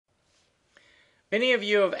Many of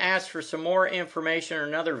you have asked for some more information or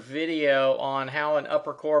another video on how an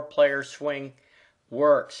upper core player swing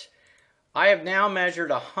works. I have now measured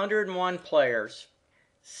 101 players.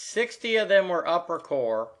 60 of them were upper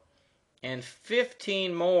core and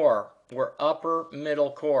 15 more were upper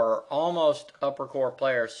middle core, or almost upper core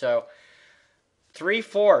players. So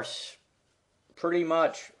 3/4 pretty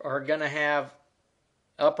much are going to have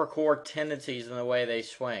upper core tendencies in the way they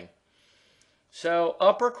swing. So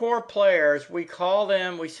upper core players, we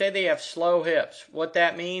say they have slow hips. What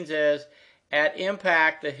that means is at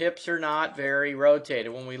impact, the hips are not very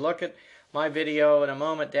rotated. When we look at my video in a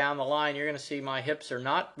moment down the line, you're going to see my hips are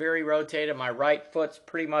not very rotated. My right foot's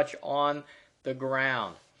pretty much on the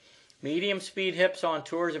ground. Medium speed hips on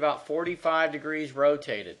tour is about 45 degrees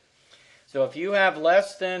rotated. So if you have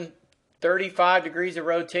less than 35 degrees of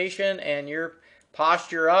rotation and your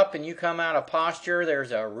posture up and you come out of posture,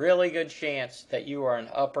 there's a really good chance that you are an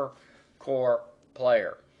upper core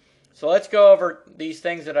player. So let's go over these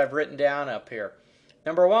things that I've written down up here.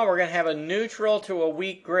 Number one, we're going to have a neutral to a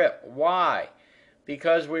weak grip. Why?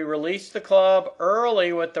 Because we released the club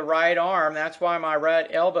early with the right arm. That's why my right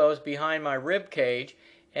elbow is behind my rib cage,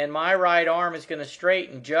 and my right arm is going to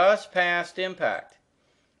straighten just past impact.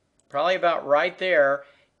 Probably about right there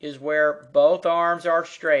is where both arms are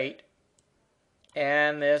straight,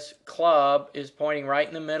 and this club is pointing right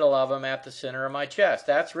in the middle of them at the center of my chest.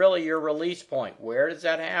 That's really your release point. Where does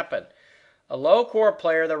that happen? A low core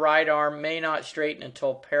player, the right arm may not straighten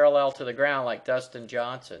until parallel to the ground, like Dustin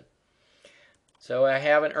Johnson. So I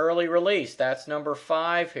have an early release. That's number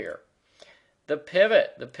 5 here. The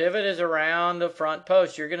pivot. The pivot is around the front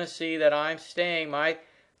post. You're going to see that I'm staying, my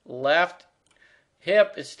left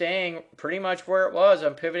hip is staying pretty much where it was.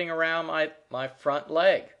 I'm pivoting around my front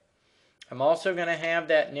leg. I'm also going to have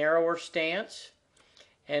that narrower stance,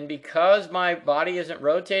 and because my body isn't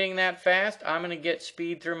rotating that fast, I'm going to get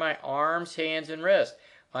speed through my arms, hands, and wrists.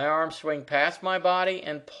 My arms swing past my body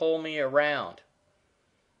and pull me around.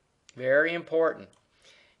 Very important.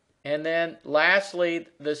 And then lastly,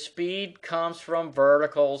 the speed comes from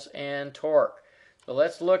verticals and torque. So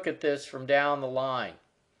let's look at this from down the line.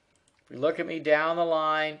 If you look at me down the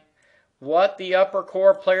line, what the upper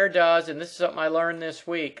core player does, and this is something I learned this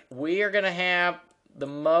week, we are going to have the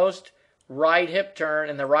most right hip turn,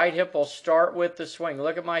 and the right hip will start with the swing.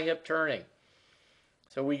 Look at my hip turning.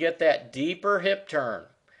 So we get that deeper hip turn,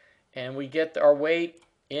 and we get our weight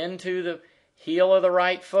into the heel of the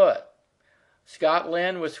right foot. Scott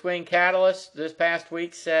Lynn with Swing Catalyst this past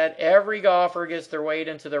week said every golfer gets their weight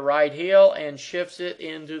into the right heel and shifts it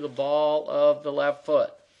into the ball of the left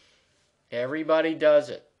foot. Everybody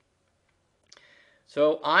does it.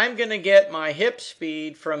 So I'm going to get my hip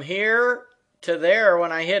speed from here to there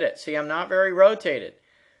when I hit it. See, I'm not very rotated.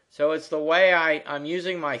 So it's the way I'm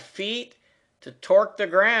using my feet to torque the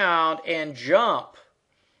ground and jump.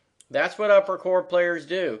 That's what upper core players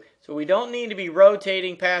do. So we don't need to be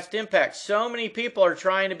rotating past impact. So many people are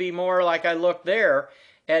trying to be more like I look there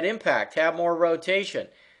at impact, have more rotation.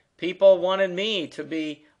 People wanted me to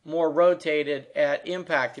be more rotated at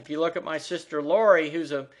impact. If you look at my sister Lori,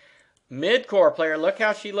 who's a mid-core player, look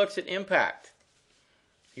how she looks at impact.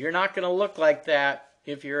 You're not going to look like that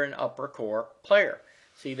if you're an upper core player.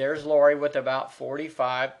 See, there's Lori with about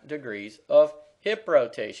 45 degrees of hip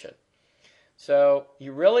rotation. So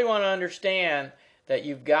you really want to understand that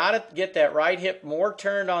you've got to get that right hip more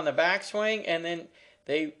turned on the backswing, and then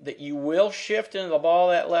that you will shift into the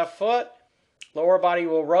ball of that left foot. Lower body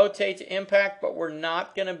will rotate to impact, but we're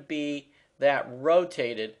not going to be that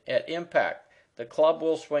rotated at impact. The club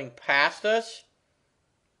will swing past us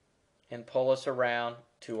and pull us around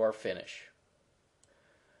to our finish.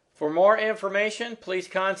 For more information, please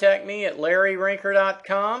contact me at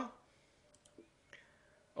larryrinker.com,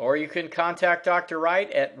 or you can contact Dr. Wright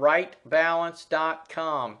at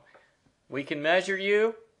wrightbalance.com. We can measure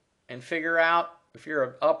you and figure out if you're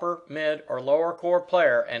an upper, mid, or lower core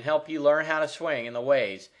player and help you learn how to swing in the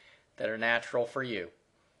ways that are natural for you.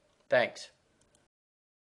 Thanks.